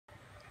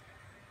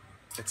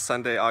It's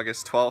Sunday,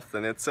 August 12th,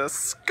 and it's a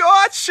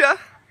scotcha!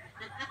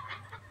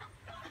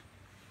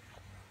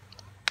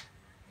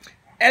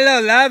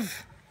 Hello,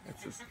 love.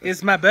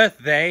 It's my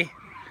birthday.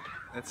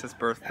 It's his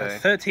birthday.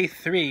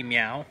 33,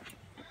 meow.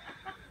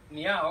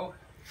 Meow.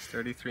 It's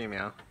 33,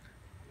 meow.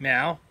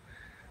 Meow.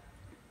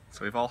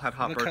 So we've all had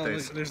hot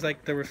birthdays. There's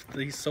like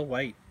he's so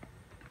white.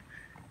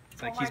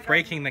 It's like he's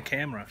breaking the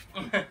camera.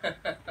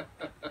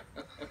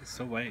 He's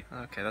so white.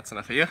 Okay, that's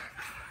enough of you.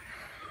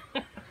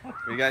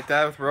 We got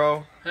Dad with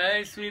Ro.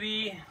 Hey,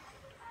 sweetie.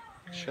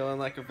 Chilling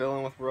like a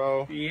villain with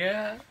Ro.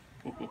 Yeah.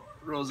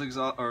 Ro's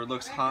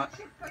looks hot.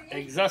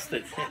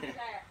 Exhausted.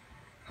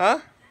 Huh?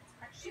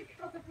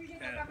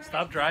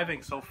 Stop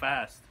driving so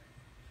fast.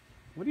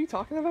 What are you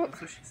talking about?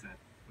 That's what she said.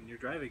 When you're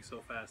driving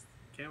so fast,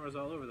 cameras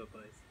all over the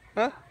place.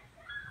 Huh?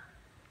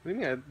 What do you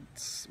mean?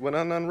 I went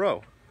on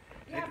Ro.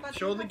 Yeah,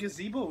 show the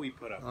gazebo we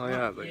put up. Oh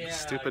yeah, the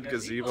stupid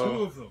gazebo.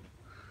 Two of them.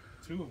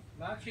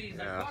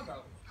 Yeah.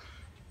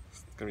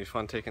 It's gonna be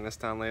fun taking this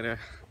down later.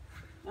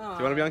 Oh. Do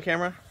you want to be on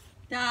camera?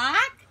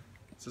 Tak?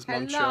 This is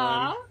Mom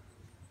Hello? chilling.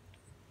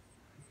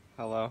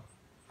 Hello.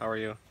 How are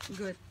you?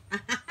 Good.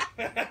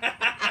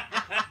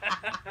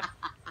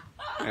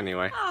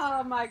 Anyway,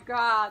 Oh my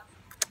god.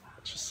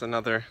 just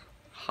another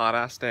hot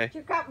ass day.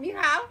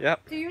 Michał?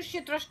 Yep. Ty już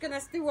się troszkę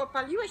na tyłu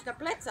opaliłeś na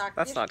plecach.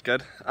 That's wiesz? not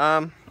good.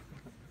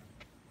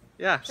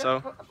 Yeah,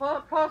 so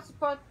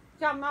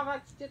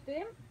Pościamować cię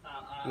tym?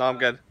 no, I'm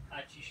good.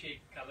 A ci się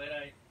kamera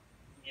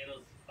nie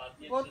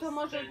rozpadnie? Bo to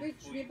może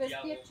być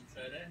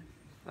niebezpieczne.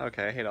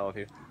 Okay, I hate all of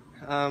you.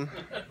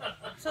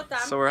 Co tam?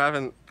 So we're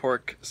having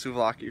pork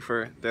souvlaki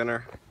for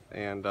dinner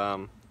and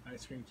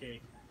Ice cream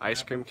cake.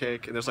 ice cream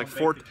cake. And there's like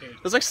Don't bake the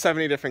cake. there's like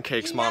 70 different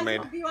cakes I Mom ja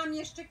made. zrobiłam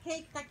jeszcze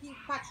cake taki,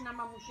 patrz na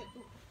mamusię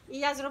tu. I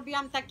ja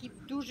zrobiłam taki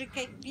duży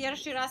cake.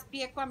 Pierwszy raz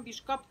piekłam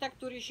biszkopta,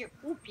 który się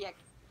upiekł.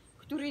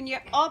 Który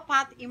nie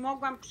opadł i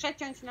mogłam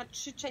przeciąć na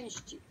 3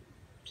 części.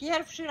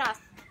 Pierwszy raz.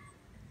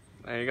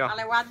 There you go.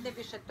 Ale ładny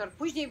wyszedł tort.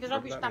 Później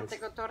zrobisz that tam means.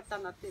 tego torta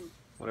na tym.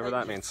 Whatever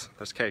that means.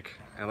 There's cake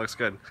and it looks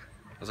good.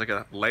 There's like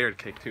a layered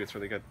cake too. It's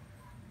really good.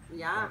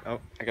 Ja. Oh,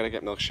 I gotta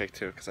get milkshake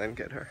too because I didn't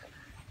get her.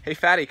 Hey,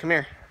 Fatty, come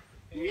here.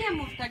 Nie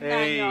mów tak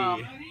Hey. na nią.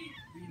 Be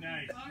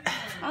nice.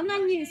 Ona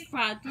nie jest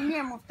fat.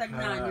 Nie mów tak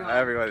na nią.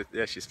 Everybody,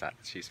 yeah, she's fat.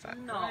 She's fat.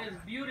 No.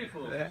 It's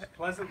beautiful.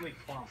 Pleasantly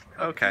plump.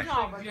 Okay.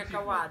 No, jaka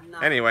ładna.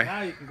 Anyway,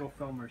 Now you can go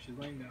film her. She's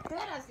laying down.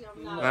 Teraz ją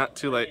daj. not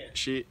too late.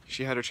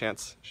 She had her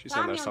chance. She's in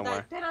Tam there ją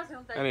somewhere. daj. Teraz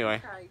ją daj. Anyway.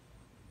 Tutaj.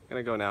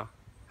 Gonna go now.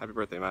 Happy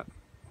birthday, Matt.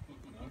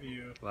 Love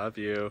you. Love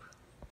you.